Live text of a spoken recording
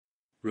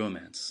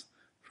Romance,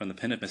 from the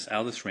pen of Miss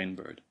Alice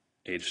Rainbird,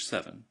 aged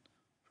 7,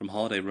 from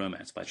Holiday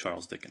Romance by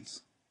Charles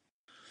Dickens.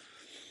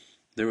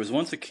 There was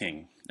once a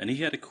king, and he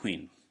had a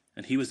queen,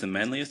 and he was the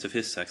manliest of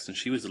his sex, and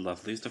she was the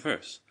loveliest of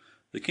hers.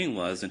 The king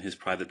was, in his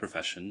private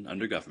profession,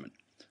 under government.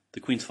 The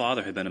queen's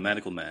father had been a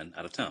medical man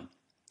out of town.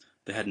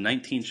 They had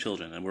 19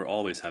 children, and were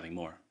always having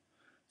more.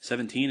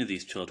 17 of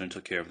these children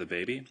took care of the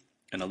baby,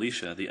 and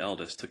Alicia, the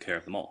eldest, took care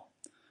of them all.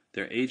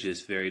 Their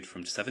ages varied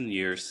from 7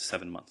 years to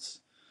 7 months.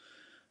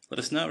 Let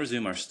us now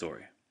resume our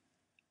story.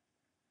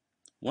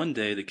 One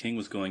day the king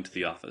was going to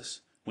the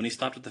office, when he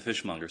stopped at the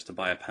fishmonger's to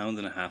buy 1.5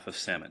 pounds of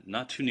salmon,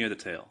 not too near the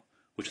tail,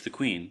 which the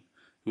queen,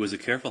 who was a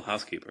careful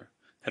housekeeper,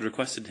 had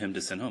requested him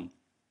to send home.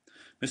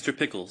 Mr.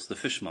 Pickles, the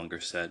fishmonger,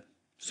 said,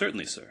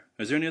 "Certainly, sir.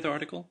 Is there any other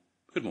article?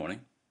 Good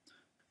morning."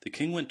 The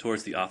king went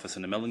towards the office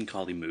in a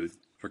melancholy mood,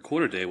 for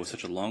quarter day was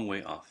such a long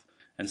way off,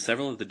 and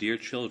several of the dear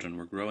children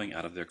were growing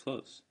out of their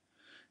clothes.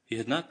 He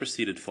had not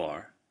proceeded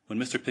far, when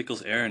Mr.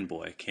 Pickles' errand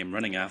boy came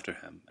running after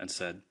him, and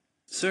said,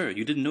 "Sir,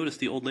 you didn't notice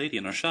the old lady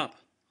in our shop."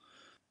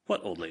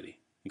 "What old lady?"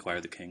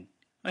 inquired the king.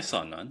 "I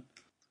saw none."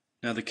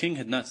 Now the king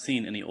had not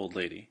seen any old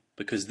lady,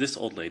 because this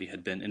old lady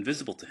had been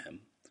invisible to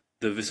him,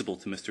 though visible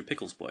to Mr.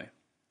 Pickles' boy.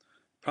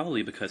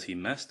 Probably because he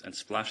messed and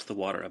splashed the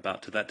water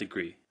about to that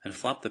degree, and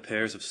flopped the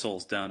pairs of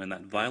soles down in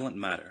that violent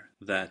manner,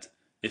 that,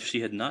 if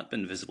she had not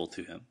been visible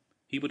to him,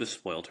 he would have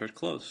spoiled her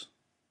clothes.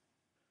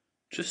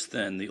 Just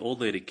then the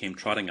old lady came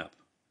trotting up.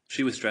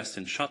 She was dressed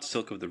in shot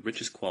silk of the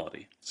richest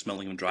quality,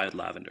 smelling of dried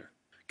lavender.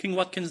 "King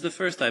Watkins the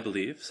First, I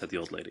believe," said the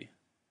old lady.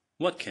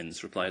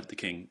 "Watkins," replied the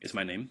king, "is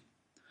my name."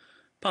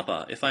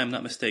 "Papa, if I am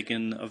not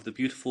mistaken, of the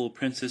beautiful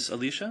Princess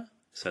Alicia?"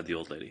 said the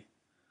old lady.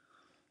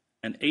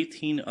 "And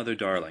 18 other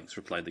darlings,"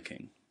 replied the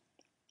king.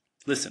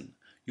 "Listen,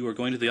 you are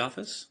going to the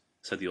office?"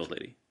 said the old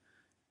lady.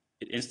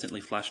 It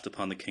instantly flashed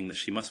upon the king that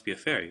she must be a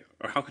fairy,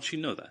 or how could she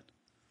know that?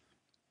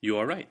 "You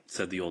are right,"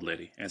 said the old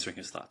lady, answering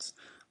his thoughts.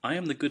 "I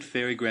am the good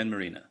fairy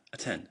Grandmarina.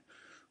 Attend.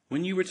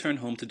 When you return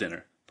home to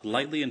dinner,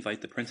 politely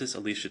invite the Princess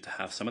Alicia to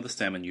have some of the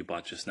salmon you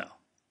bought just now."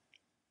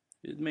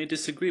 "It may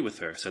disagree with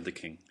her," said the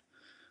king.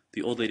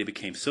 The old lady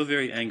became so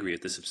very angry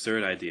at this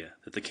absurd idea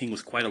that the king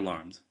was quite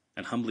alarmed,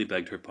 and humbly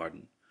begged her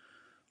pardon.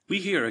 "We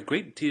hear a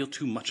great deal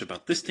too much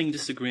about this thing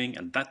disagreeing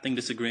and that thing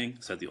disagreeing,"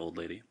 said the old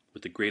lady,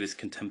 with the greatest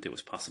contempt it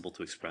was possible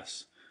to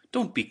express.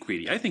 "Don't be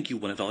greedy. I think you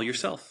won it all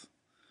yourself."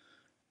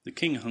 The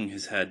king hung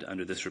his head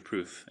under this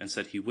reproof, and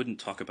said he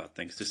wouldn't talk about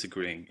things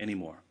disagreeing any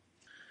more.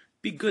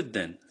 "Be good,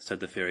 then," said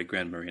the fairy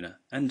Grandmarina,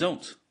 "and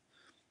don't.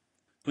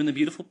 When the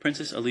beautiful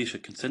Princess Alicia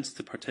consents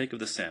to partake of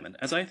the salmon,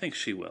 as I think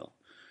she will,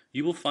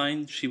 you will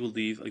find she will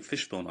leave a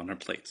fishbone on her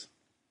plate.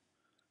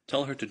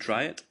 Tell her to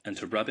dry it, and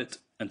to rub it,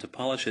 and to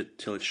polish it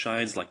till it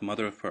shines like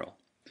mother of pearl,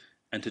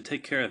 and to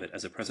take care of it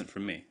as a present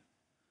from me."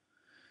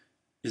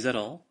 "Is that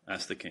all?"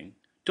 asked the king.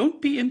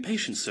 "Don't be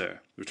impatient,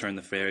 sir," returned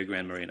the fairy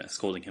Grandmarina,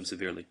 scolding him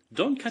severely.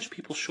 "Don't catch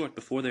people short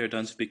before they are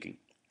done speaking.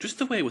 Just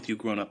the way with you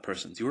grown-up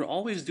persons. You are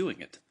always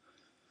doing it."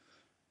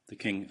 The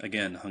king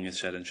again hung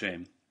his head in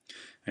shame,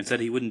 and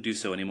said he wouldn't do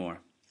so any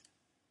more.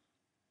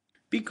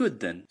 "Be good,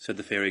 then," said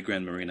the fairy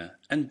Grandmarina,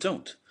 "and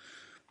don't.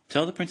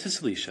 Tell the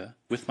Princess Alicia,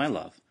 with my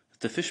love,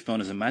 that the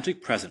fishbone is a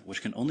magic present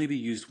which can only be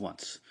used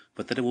once,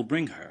 but that it will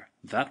bring her,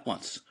 that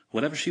once,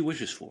 whatever she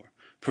wishes for,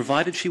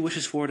 provided she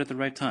wishes for it at the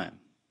right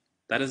time.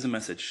 That is the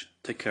message.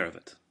 Take care of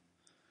it."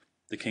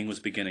 The king was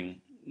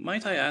beginning,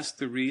 "Might I ask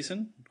the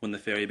reason?" when the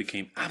fairy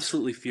became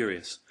absolutely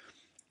furious.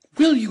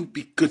 "Will you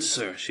be good,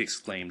 sir?" she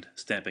exclaimed,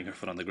 stamping her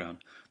foot on the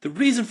ground. "The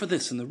reason for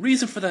this, and the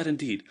reason for that,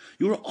 indeed.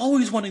 You are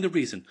always wanting the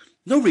reason.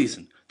 No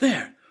reason.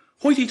 There!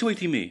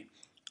 Hoity-toity me!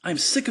 I am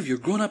sick of your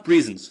grown-up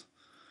reasons."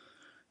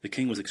 The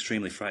king was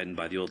extremely frightened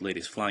by the old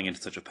lady's flying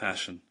into such a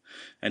passion,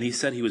 and he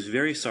said he was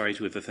very sorry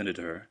to have offended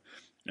her,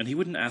 and he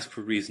wouldn't ask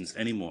for reasons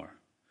any more.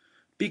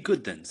 "Be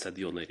good, then," said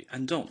the old lady,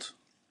 "and don't."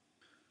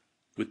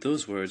 With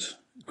those words,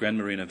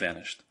 Grandmarina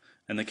vanished,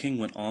 and the king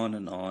went on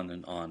and on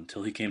and on,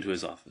 till he came to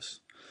his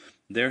office.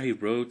 There he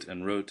wrote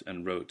and wrote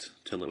and wrote,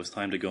 till it was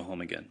time to go home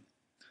again.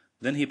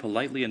 Then he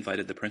politely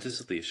invited the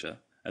Princess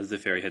Alicia, as the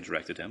fairy had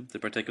directed him, to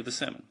partake of the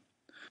salmon.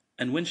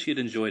 And when she had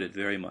enjoyed it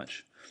very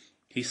much,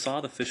 he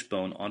saw the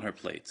fishbone on her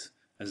plate,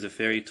 as the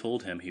fairy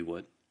told him he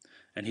would,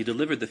 and he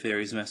delivered the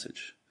fairy's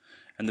message,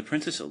 and the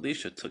Princess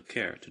Alicia took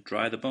care to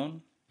dry the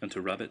bone, and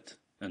to rub it,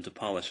 and to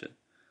polish it,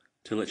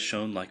 till it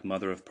shone like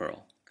mother of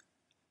pearl.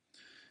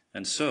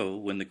 And so,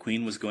 when the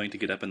queen was going to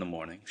get up in the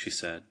morning, she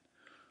said,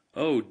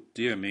 "Oh,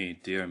 dear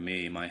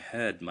me, my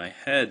head, my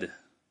head!"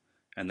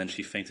 and then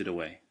she fainted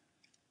away.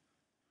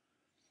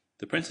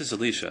 The Princess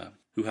Alicia,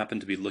 who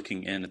happened to be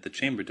looking in at the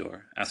chamber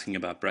door, asking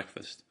about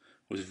breakfast,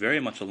 was very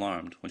much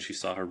alarmed when she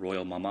saw her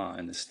royal mamma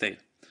in this state,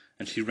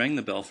 and she rang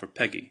the bell for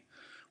Peggy,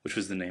 which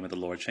was the name of the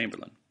Lord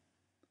Chamberlain.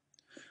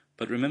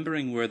 But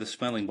remembering where the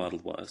smelling bottle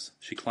was,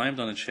 she climbed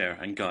on a chair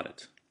and got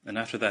it, and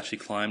after that she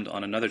climbed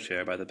on another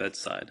chair by the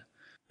bedside,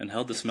 and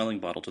held the smelling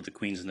bottle to the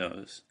queen's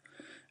nose,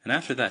 and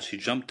after that she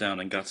jumped down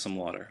and got some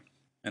water,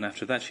 and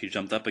after that she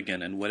jumped up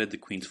again and wetted the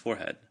queen's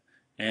forehead,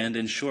 and,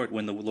 in short,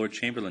 when the Lord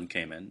Chamberlain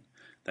came in,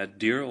 that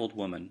dear old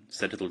woman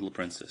said to the little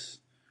princess,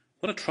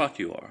 What a trot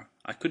you are!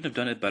 I couldn't have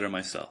done it better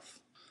myself."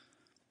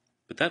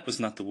 But that was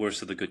not the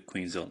worst of the good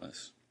queen's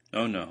illness.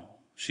 Oh no,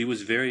 she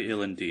was very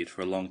ill indeed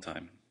for a long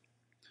time.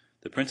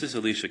 The Princess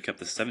Alicia kept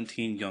the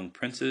 17 young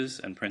princes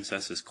and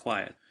princesses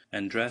quiet,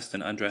 and dressed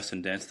and undressed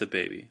and danced the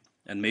baby,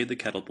 and made the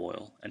kettle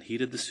boil, and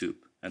heated the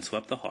soup, and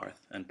swept the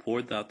hearth, and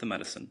poured out the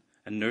medicine,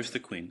 and nursed the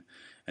queen,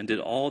 and did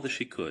all that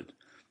she could,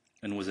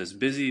 and was as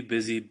busy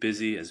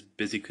as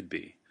busy could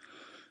be.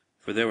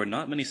 For there were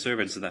not many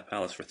servants in that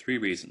palace for 3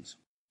 reasons: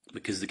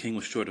 because the king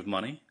was short of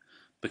money,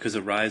 because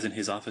a rise in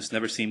his office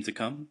never seemed to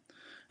come,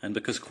 and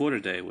because quarter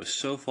day was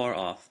so far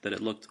off that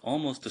it looked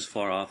almost as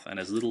far off and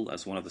as little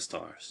as one of the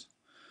stars.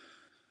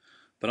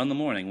 But on the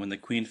morning when the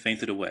queen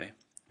fainted away,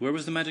 where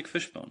was the magic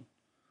fishbone?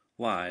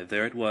 Why,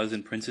 there it was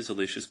in Princess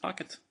Alicia's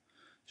pocket.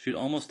 She had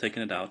almost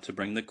taken it out to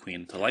bring the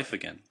queen to life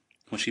again,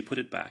 when she put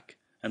it back,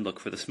 and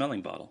looked for the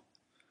smelling bottle.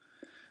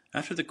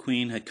 After the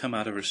queen had come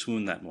out of her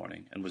swoon that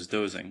morning, and was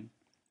dozing,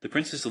 the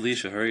Princess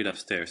Alicia hurried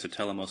upstairs to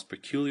tell a most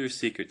peculiar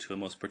secret to a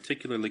most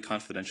particularly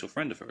confidential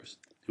friend of hers,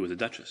 who was a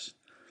duchess.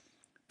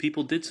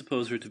 People did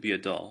suppose her to be a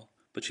doll,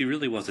 but she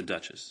really was a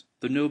duchess,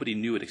 though nobody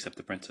knew it except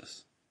the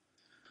princess.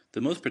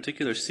 The most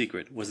particular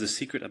secret was the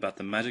secret about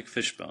the magic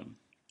fishbone,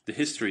 the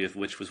history of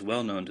which was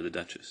well known to the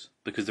duchess,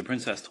 because the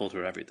princess told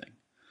her everything.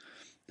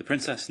 The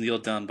princess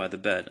kneeled down by the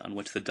bed on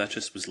which the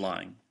duchess was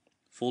lying,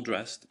 full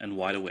dressed and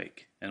wide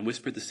awake, and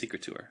whispered the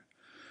secret to her.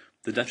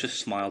 The duchess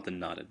smiled and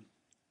nodded.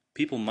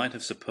 People might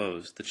have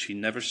supposed that she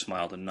never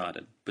smiled and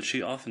nodded, but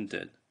she often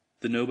did,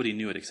 though nobody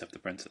knew it except the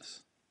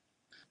princess.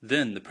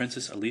 Then the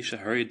Princess Alicia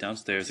hurried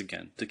downstairs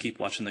again to keep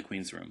watch in the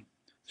queen's room.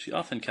 She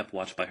often kept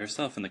watch by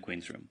herself in the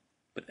queen's room,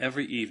 but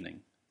every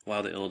evening,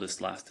 while the illness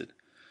lasted,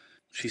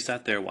 she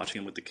sat there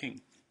watching with the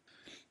king.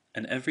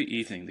 And every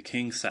evening the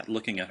king sat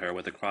looking at her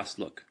with a cross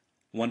look,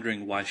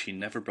 wondering why she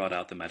never brought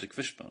out the magic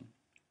fishbone.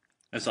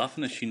 As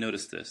often as she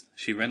noticed this,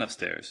 she ran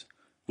upstairs,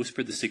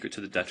 whispered the secret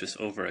to the duchess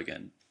over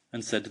again,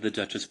 and said to the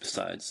duchess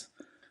besides,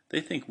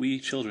 "They think we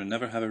children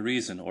never have a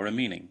reason or a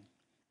meaning."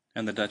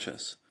 And the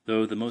duchess,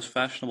 though the most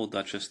fashionable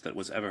duchess that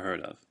was ever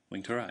heard of,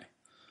 winked her eye.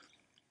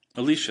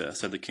 "Alicia,"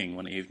 said the king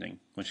one evening,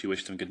 when she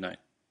wished him good night.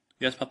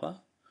 "Yes,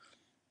 papa?"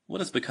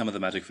 "What has become of the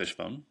magic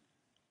fishbone?"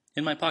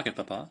 "In my pocket,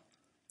 papa."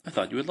 "I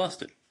thought you had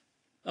lost it."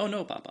 "Oh,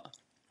 no, papa."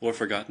 "Or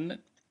forgotten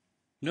it?"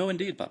 "No,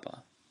 indeed,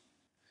 papa."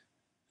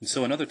 And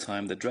so another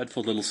time the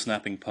dreadful little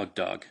snapping pug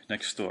dog,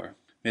 next door,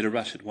 made a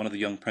rush at one of the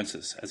young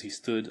princes as he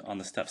stood on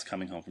the steps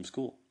coming home from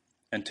school,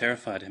 and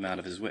terrified him out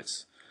of his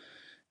wits.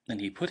 And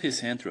he put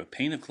his hand through a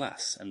pane of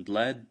glass, and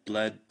bled.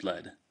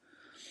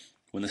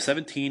 When the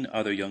 17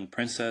 other young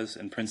princes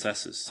and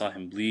princesses saw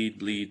him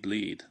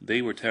bleed,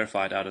 they were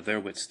terrified out of their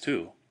wits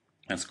too,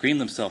 and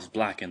screamed themselves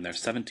black in their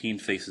 17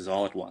 faces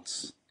all at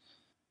once.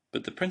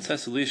 But the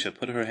Princess Alicia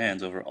put her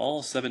hands over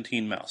all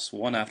 17 mouths,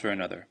 one after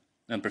another,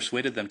 and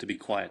persuaded them to be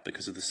quiet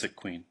because of the sick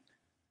queen.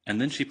 And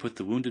then she put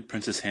the wounded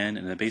prince's hand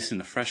in a basin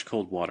of fresh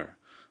cold water,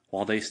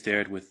 while they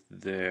stared with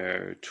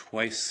their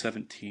twice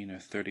 17 or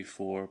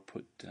 34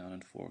 put down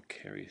and 4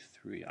 carry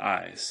 3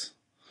 eyes.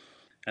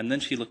 And then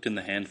she looked in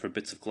the hand for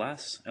bits of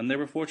glass, and there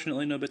were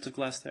fortunately no bits of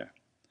glass there.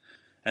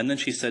 And then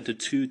she said to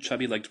 2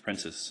 chubby-legged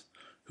princes,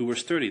 who were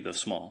sturdy though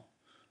small,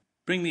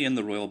 "Bring me in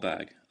the royal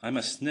bag. I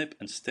must snip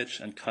and stitch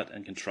and cut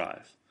and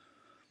contrive."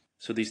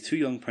 So these 2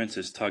 young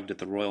princes tugged at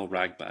the royal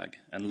rag bag,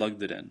 and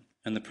lugged it in.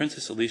 And the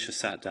Princess Alicia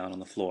sat down on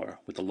the floor,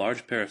 with a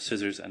large pair of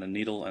scissors and a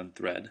needle and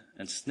thread,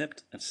 and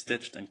snipped and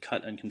stitched and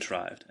cut and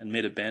contrived, and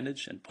made a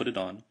bandage and put it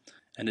on,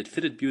 and it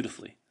fitted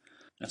beautifully.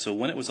 And so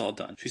when it was all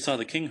done, she saw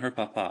the king her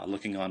papa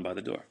looking on by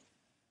the door.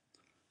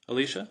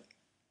 "Alicia?"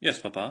 "Yes,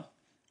 papa."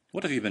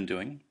 "What have you been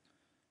doing?"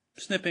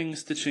 "Snipping,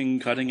 stitching,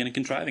 cutting, and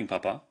contriving,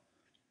 papa."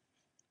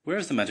 "Where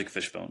is the magic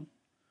fishbone?"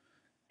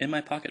 "In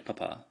my pocket,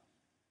 papa."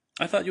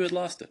 "I thought you had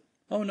lost it."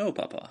 "Oh, no,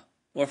 papa."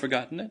 "Or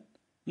forgotten it?"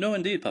 "No,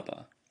 indeed,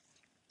 papa."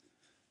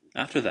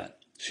 After that,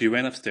 she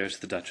ran upstairs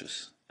to the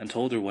duchess, and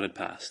told her what had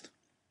passed,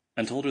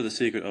 and told her the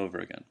secret over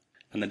again,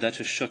 and the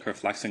duchess shook her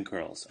flaxen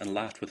curls, and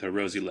laughed with her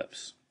rosy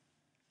lips.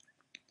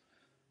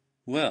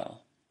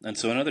 Well, and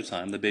so another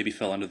time the baby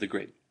fell under the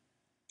grate.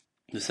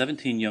 The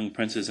 17 young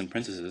princes and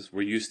princesses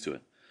were used to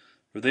it,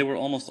 for they were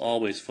almost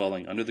always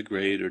falling under the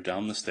grate or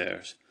down the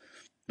stairs,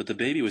 but the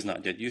baby was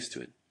not yet used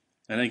to it,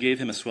 and it gave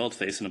him a swelled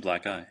face and a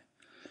black eye.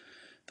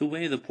 The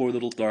way the poor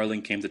little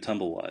darling came to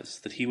tumble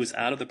was, that he was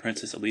out of the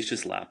Princess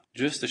Alicia's lap,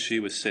 just as she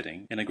was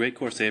sitting, in a great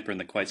coarse apron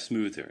that quite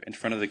smoothed her, in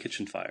front of the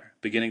kitchen fire,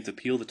 beginning to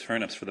peel the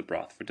turnips for the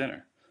broth for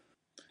dinner.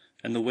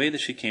 And the way that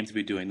she came to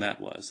be doing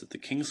that was, that the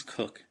king's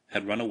cook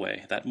had run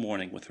away that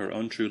morning with her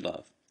own true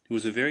love, who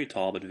was a very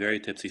tall but very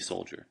tipsy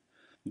soldier.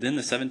 Then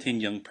the 17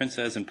 young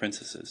princes and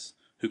princesses,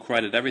 who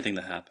cried at everything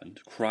that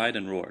happened, cried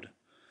and roared.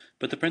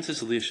 But the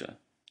Princess Alicia,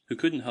 who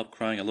couldn't help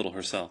crying a little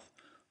herself,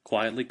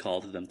 quietly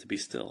called to them to be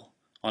still,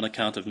 on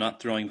account of not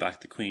throwing back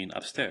the queen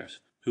upstairs,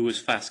 who was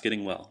fast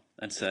getting well,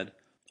 and said,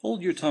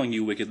 "Hold your tongue,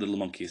 you wicked little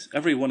monkeys,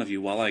 every one of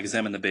you, while I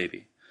examine the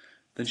baby."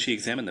 Then she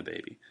examined the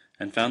baby,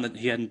 and found that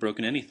he hadn't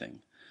broken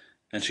anything,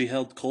 and she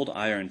held cold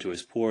iron to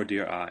his poor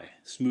dear eye,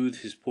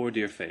 smoothed his poor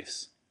dear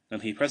face,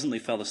 and he presently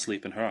fell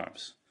asleep in her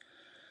arms.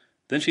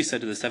 Then she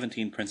said to the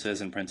 17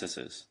 princes and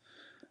princesses,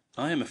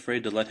 "I am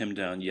afraid to let him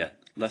down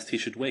yet, lest he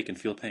should wake and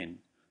feel pain.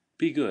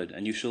 Be good,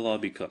 and you shall all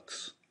be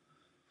cooks."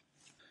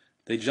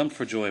 They jumped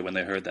for joy when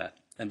they heard that,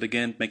 and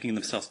began making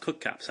themselves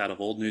cook caps out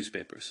of old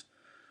newspapers.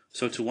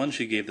 So to one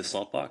she gave the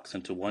salt box,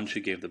 and to one she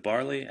gave the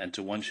barley, and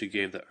to one she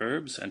gave the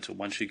herbs, and to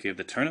one she gave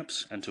the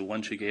turnips, and to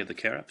one she gave the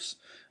carrots,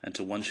 and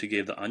to one she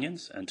gave the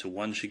onions, and to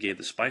one she gave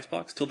the spice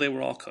box, till they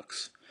were all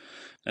cooks,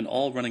 and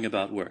all running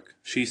about work,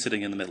 she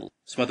sitting in the middle,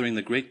 smothering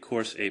the great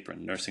coarse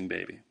apron, nursing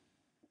baby.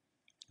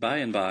 By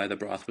and by the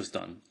broth was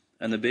done,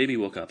 and the baby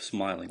woke up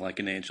smiling like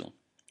an angel,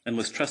 and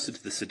was trusted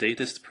to the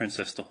sedatest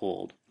princess to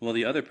hold, while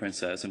the other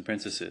princes and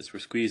princesses were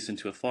squeezed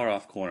into a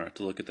far-off corner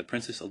to look at the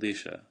Princess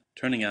Alicia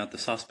turning out the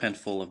saucepan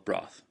full of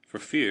broth, for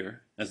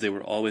fear, as they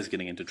were always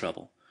getting into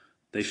trouble,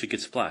 they should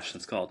get splashed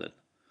and scalded.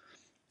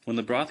 When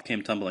the broth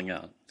came tumbling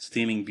out,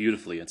 steaming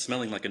beautifully and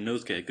smelling like a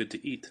nosegay good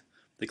to eat,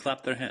 they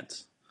clapped their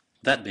hands.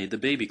 That made the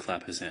baby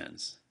clap his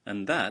hands,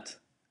 and that,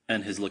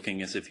 and his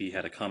looking as if he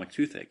had a comic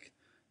toothache,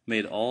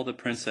 made all the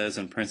princes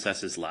and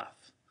princesses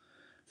laugh.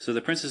 So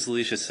the Princess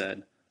Alicia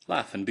said,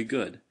 "Laugh and be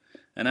good,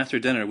 and after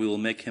dinner we will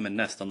make him a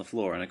nest on the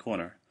floor in a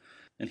corner,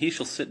 and he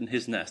shall sit in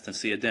his nest and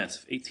see a dance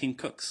of 18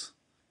 cooks."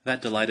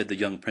 That delighted the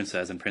young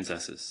princes and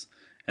princesses,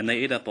 and they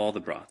ate up all the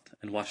broth,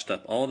 and washed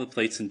up all the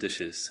plates and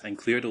dishes, and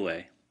cleared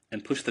away,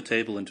 and pushed the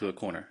table into a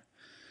corner.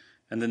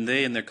 And then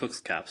they in their cook's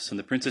caps, and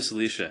the Princess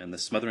Alicia in the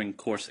smothering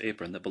coarse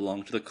apron that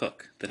belonged to the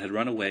cook, that had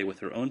run away with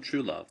her own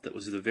true love, that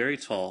was the very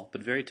tall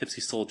but very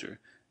tipsy soldier,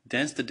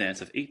 danced the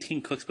dance of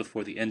 18 cooks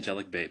before the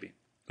angelic baby,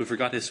 who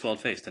forgot his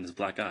swelled face and his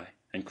black eye,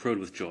 and crowed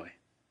with joy.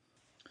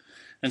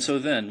 And so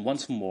then,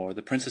 once more,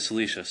 the Princess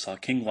Alicia saw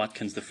King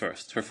Watkins I,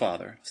 her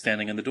father,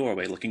 standing in the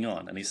doorway looking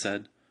on, and he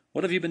said,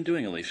 "What have you been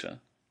doing, Alicia?"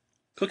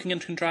 "Cooking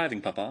and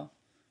contriving, papa."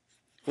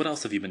 "What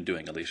else have you been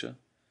doing, Alicia?"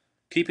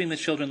 "Keeping the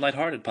children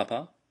light-hearted,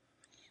 papa."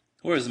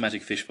 "Where is the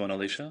magic fishbone,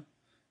 Alicia?"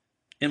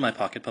 "In my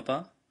pocket,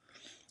 papa."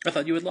 "I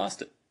thought you had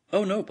lost it."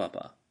 "Oh, no,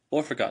 papa."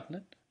 "Or forgotten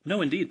it?"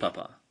 "No, indeed,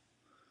 papa."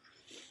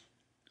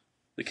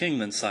 The king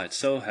then sighed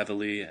so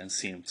heavily, and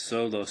seemed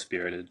so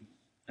low-spirited,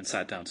 and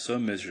sat down so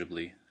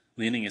miserably,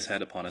 leaning his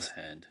head upon his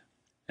hand,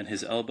 and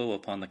his elbow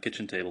upon the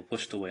kitchen table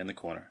pushed away in the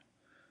corner,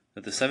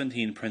 that the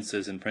 17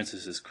 princes and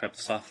princesses crept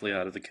softly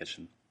out of the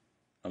kitchen,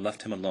 and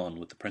left him alone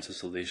with the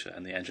Princess Alicia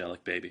and the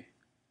angelic baby.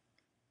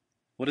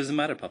 "What is the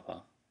matter,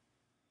 papa?"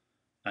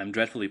 "I am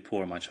dreadfully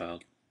poor, my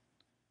child."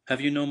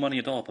 "Have you no money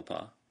at all,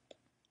 papa?"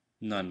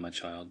 "None, my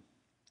child."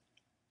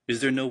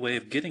 "Is there no way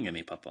of getting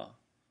any, papa?"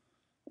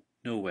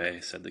 "No way,"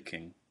 said the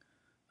king.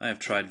 "I have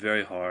tried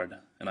very hard,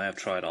 and I have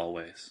tried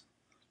always."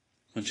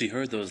 When she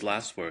heard those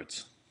last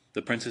words,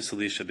 the Princess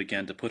Alicia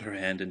began to put her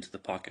hand into the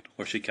pocket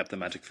where she kept the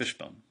magic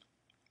fishbone.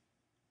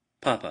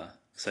 "Papa,"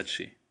 said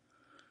she,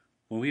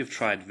 "when we have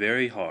tried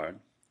very hard,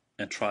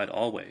 and tried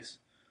always,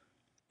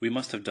 we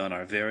must have done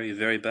our very,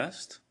 very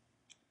best?"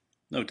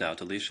 "No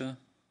doubt, Alicia."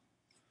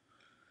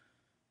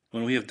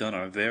 "When we have done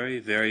our very,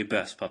 very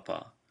best,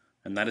 papa,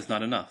 and that is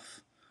not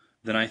enough,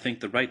 then I think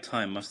the right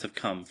time must have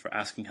come for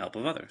asking help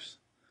of others."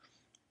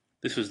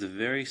 This was the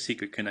very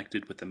secret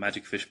connected with the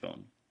magic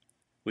fishbone,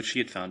 which she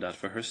had found out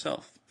for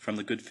herself from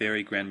the good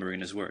fairy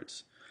Grandmarina's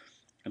words,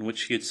 and which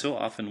she had so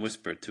often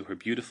whispered to her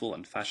beautiful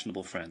and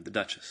fashionable friend, the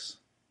Duchess.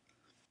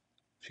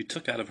 She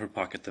took out of her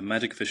pocket the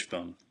magic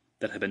fishbone,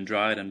 that had been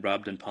dried and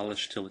rubbed and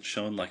polished till it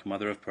shone like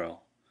mother of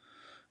pearl,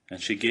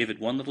 and she gave it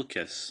one little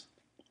kiss,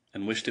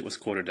 and wished it was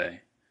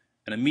quarter-day,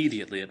 and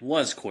immediately it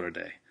was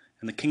quarter-day,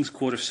 and the king's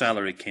quarter's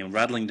salary came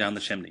rattling down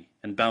the chimney,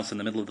 and bounced in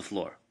the middle of the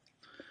floor.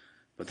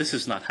 But this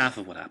is not half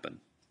of what happened.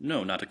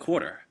 No, not a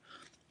quarter.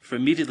 For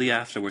immediately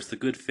afterwards the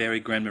good fairy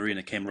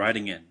Grandmarina came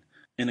riding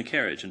in a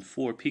carriage and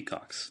 4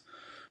 peacocks,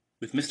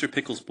 with Mr.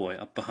 Pickle's boy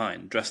up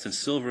behind, dressed in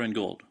silver and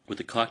gold, with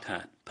a cocked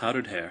hat,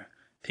 powdered hair,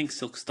 pink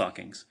silk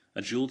stockings,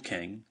 a jewelled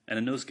cane, and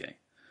a nosegay.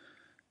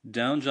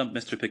 Down jumped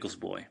Mr. Pickle's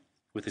boy,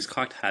 with his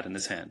cocked hat in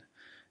his hand,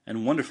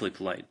 and wonderfully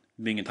polite,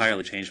 being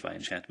entirely changed by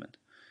enchantment,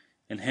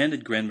 and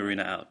handed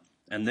Grandmarina out,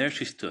 and there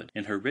she stood,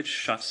 in her rich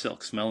shot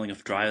silk smelling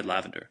of dried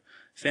lavender,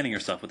 fanning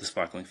herself with a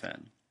sparkling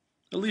fan.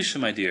 "Alicia,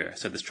 my dear,"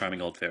 said this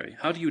charming old fairy,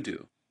 "how do you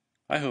do?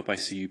 I hope I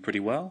see you pretty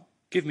well.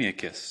 Give me a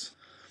kiss."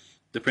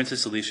 The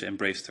Princess Alicia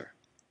embraced her,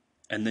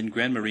 and then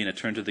Grandmarina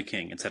turned to the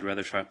king and said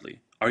rather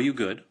sharply, "Are you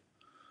good?"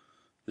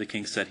 The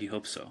king said he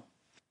hoped so.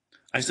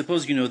 "I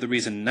suppose you know the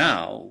reason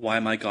now why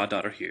my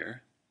goddaughter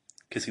here,"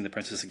 kissing the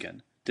princess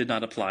again, "did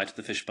not apply to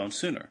the fishbone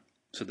sooner,"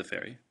 said the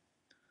fairy.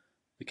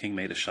 The king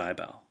made a shy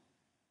bow.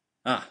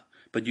 "Ah,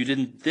 but you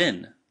didn't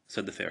then,"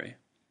 said the fairy.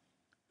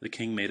 The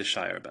king made a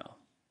shyer bow.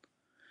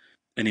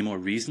 "Any more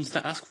reasons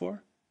to ask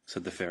for?"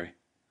 said the fairy.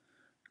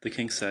 The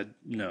king said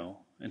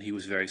no, and he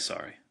was very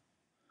sorry.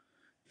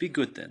 "Be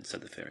good then,"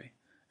 said the fairy,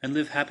 "and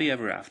live happy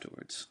ever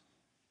afterwards."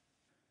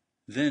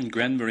 Then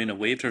Grandmarina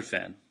waved her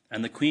fan,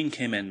 and the queen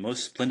came in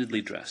most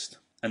splendidly dressed,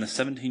 and the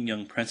 17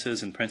 young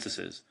princes and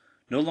princesses,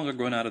 no longer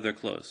grown out of their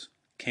clothes,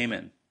 came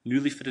in,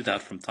 newly fitted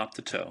out from top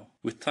to toe,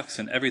 with tucks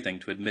and everything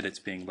to admit its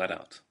being let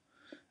out.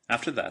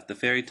 After that, the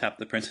fairy tapped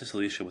the Princess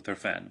Alicia with her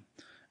fan,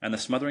 and the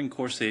smothering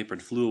coarse apron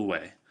flew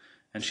away,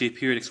 and she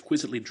appeared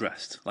exquisitely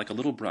dressed, like a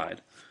little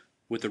bride,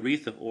 with a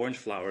wreath of orange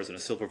flowers and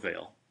a silver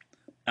veil.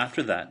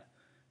 After that,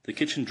 the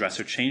kitchen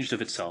dresser changed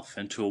of itself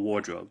into a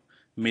wardrobe,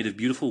 made of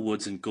beautiful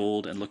woods and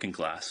gold and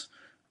looking-glass,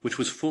 which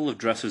was full of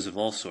dresses of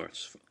all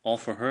sorts, all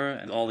for her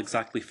and all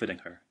exactly fitting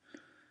her.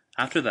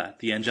 After that,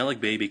 the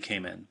angelic baby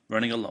came in,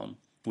 running alone,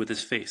 with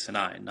his face and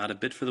eye not a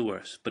bit for the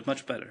worse, but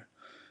much better.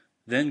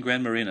 Then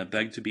Grandmarina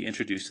begged to be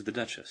introduced to the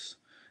Duchess,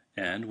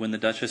 and, when the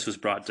Duchess was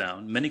brought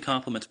down, many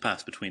compliments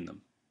passed between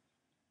them.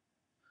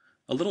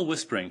 A little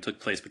whispering took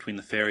place between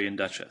the Fairy and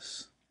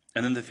Duchess,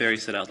 and then the Fairy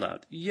said out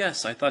loud,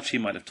 "Yes, I thought she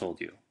might have told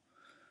you."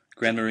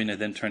 Grandmarina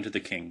then turned to the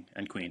King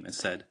and Queen and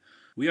said,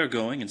 "We are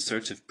going in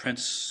search of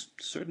Prince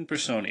certain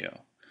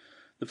Personio.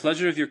 The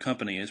pleasure of your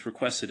company is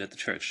requested at the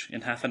church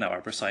in half an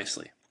hour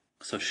precisely."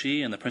 So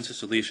she and the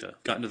Princess Alicia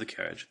got into the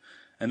carriage,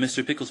 and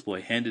Mr.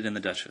 Picklesboy handed in the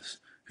Duchess,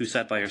 who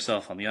sat by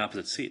herself on the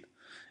opposite seat,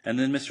 and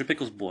then Mr.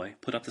 Picklesboy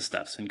put up the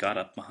steps and got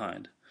up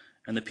behind,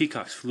 and the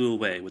peacocks flew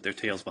away with their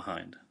tails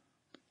behind.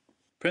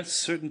 Prince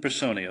certain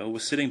Personio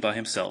was sitting by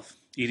himself,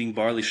 eating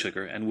barley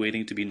sugar and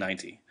waiting to be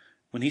 90.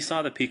 When he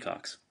saw the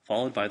peacocks,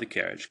 followed by the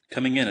carriage,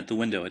 coming in at the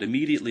window, it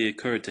immediately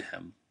occurred to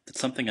him that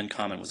something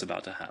uncommon was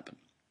about to happen.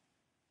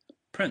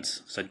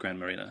 "Prince," said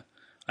Grandmarina,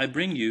 "I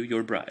bring you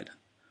your bride."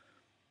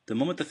 The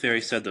moment the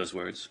Fairy said those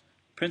words,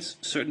 Prince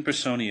certain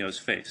Personio's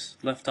face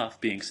left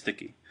off being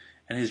sticky,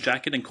 and his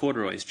jacket and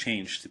corduroys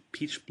changed to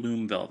peach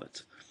bloom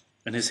velvet,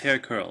 and his hair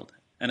curled,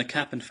 and a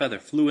cap and feather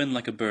flew in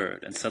like a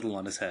bird and settled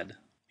on his head.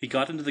 He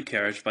got into the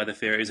carriage by the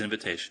Fairy's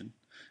invitation,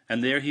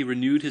 and there he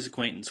renewed his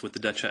acquaintance with the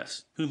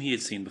Duchess, whom he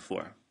had seen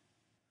before.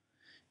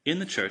 In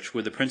the church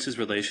were the Prince's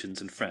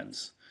relations and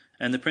friends,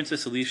 and the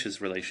Princess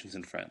Alicia's relations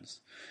and friends,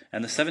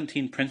 and the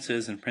 17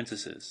 princes and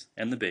princesses,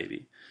 and the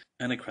baby,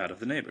 and a crowd of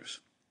the neighbors.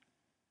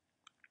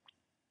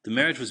 The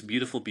marriage was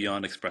beautiful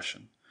beyond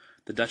expression.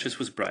 The Duchess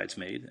was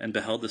bridesmaid, and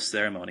beheld the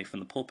ceremony from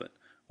the pulpit,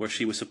 where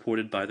she was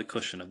supported by the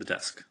cushion of the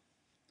desk.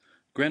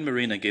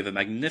 Grandmarina gave a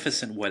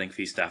magnificent wedding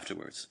feast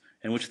afterwards,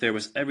 in which there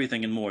was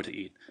everything and more to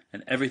eat,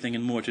 and everything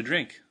and more to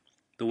drink.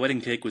 The wedding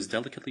cake was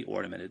delicately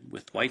ornamented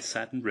with white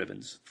satin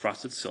ribbons,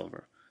 frosted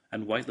silver,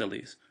 and white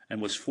lilies,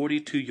 and was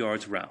 42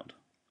 yards round.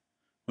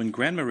 When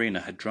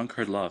Grandmarina had drunk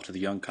her love to the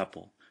young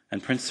couple,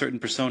 and Prince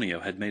certain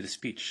Personio had made a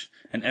speech,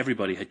 and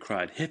everybody had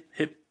cried, "Hip,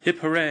 hip, hip,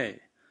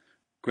 hooray!"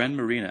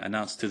 Grandmarina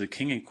announced to the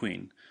King and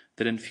Queen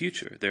that in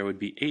future there would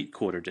be 8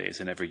 quarter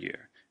days in every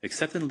year,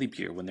 except in leap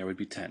year when there would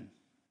be 10.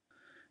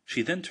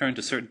 She then turned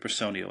to certain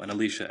Personio and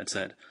Alicia and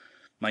said,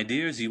 "My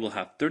dears, you will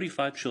have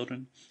 35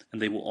 children,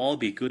 and they will all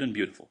be good and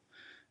beautiful.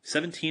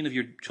 17 of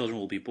your children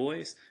will be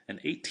boys,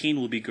 and 18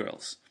 will be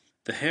girls.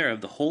 The hair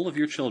of the whole of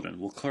your children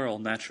will curl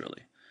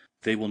naturally.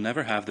 They will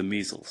never have the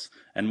measles,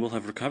 and will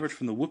have recovered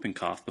from the whooping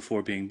cough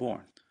before being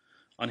born."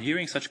 On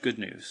hearing such good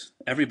news,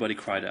 everybody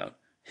cried out,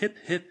 "Hip,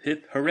 hip,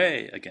 hip,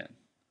 hooray!" again.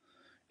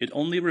 "It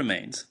only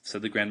remains,"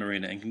 said the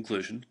Grandmarina in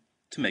conclusion,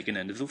 "to make an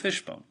end of the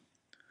fishbone."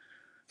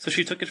 So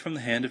she took it from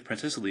the hand of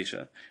Princess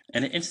Alicia,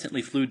 and it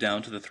instantly flew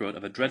down to the throat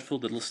of a dreadful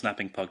little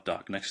snapping pug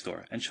dog next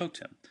door, and choked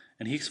him,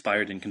 and he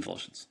expired in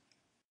convulsions.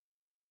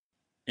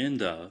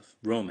 End of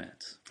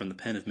Romance from the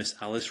pen of Miss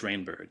Alice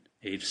Rainbird,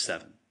 age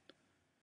 7.